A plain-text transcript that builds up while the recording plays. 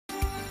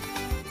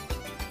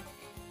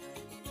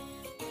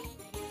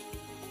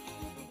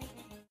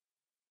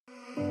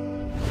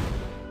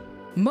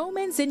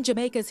Moments in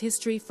Jamaica's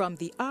history from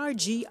the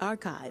RG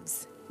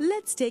archives.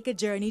 Let's take a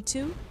journey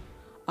to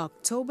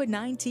October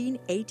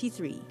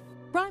 1983.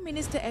 Prime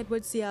Minister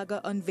Edward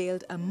Seaga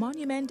unveiled a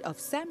monument of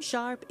Sam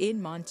Sharpe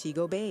in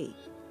Montego Bay.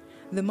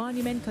 The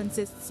monument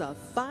consists of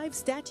 5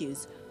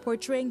 statues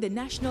portraying the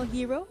national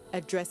hero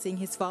addressing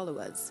his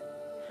followers.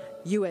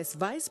 U.S.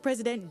 Vice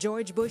President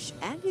George Bush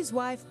and his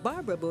wife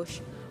Barbara Bush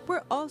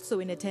were also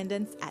in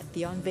attendance at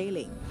the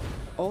unveiling.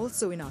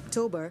 Also in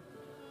October,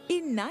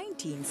 in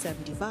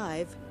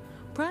 1975,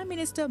 Prime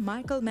Minister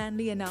Michael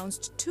Manley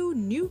announced 2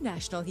 new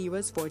national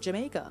heroes for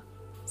Jamaica,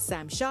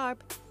 Sam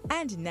Sharpe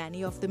and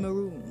Nanny of the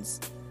Maroons.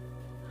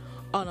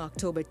 On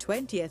October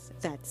 20th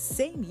that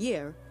same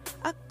year,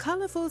 a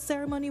colorful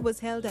ceremony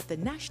was held at the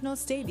National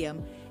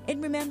Stadium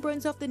in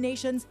remembrance of the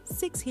nation's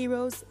 6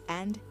 heroes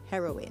and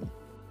heroine.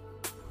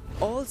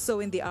 Also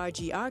in the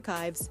RG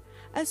archives,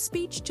 a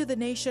speech to the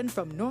nation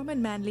from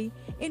Norman Manley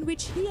in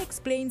which he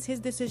explains his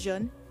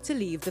decision to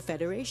leave the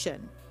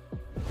Federation.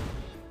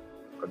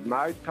 But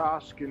my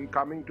task in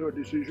coming to a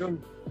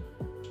decision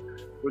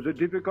was a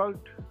difficult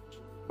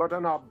but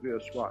an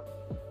obvious one.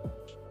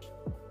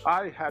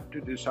 I had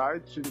to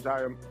decide, since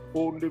I am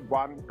only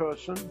one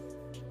person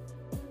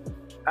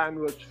and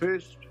was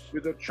faced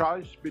with a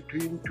choice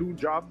between 2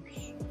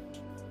 jobs.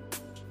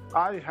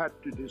 I had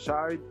to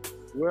decide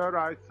where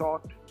I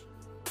thought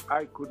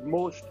I could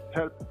most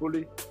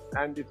helpfully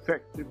and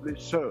effectively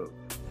serve.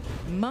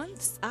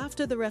 Months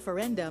after the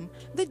referendum,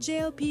 the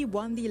JLP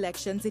won the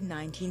elections in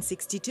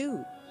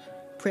 1962.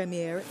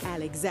 Premier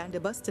Alexander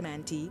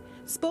Bustamante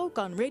spoke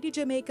on Radio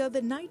Jamaica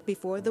the night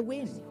before the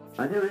win.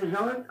 As a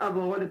result of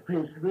all the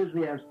principles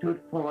we have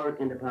stood for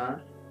in the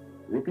past,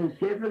 we can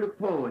safely look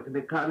forward to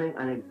becoming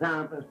an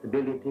example of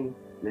stability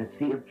in a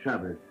sea of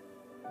troubles.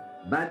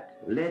 But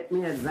let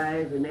me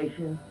advise the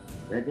nation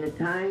that the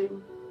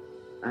time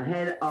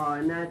ahead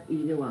are not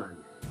easy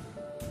ones.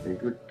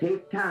 It would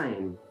take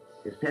time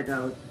to set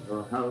out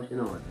our house in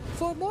order.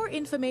 For more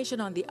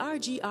information on the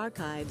RG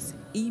archives,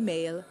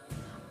 email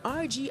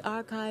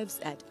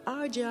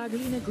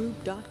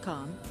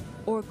rgarchives@rgardenagroup.com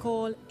or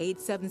call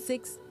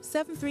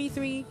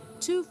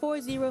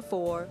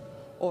 876-733-2404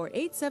 or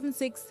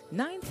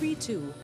 876-932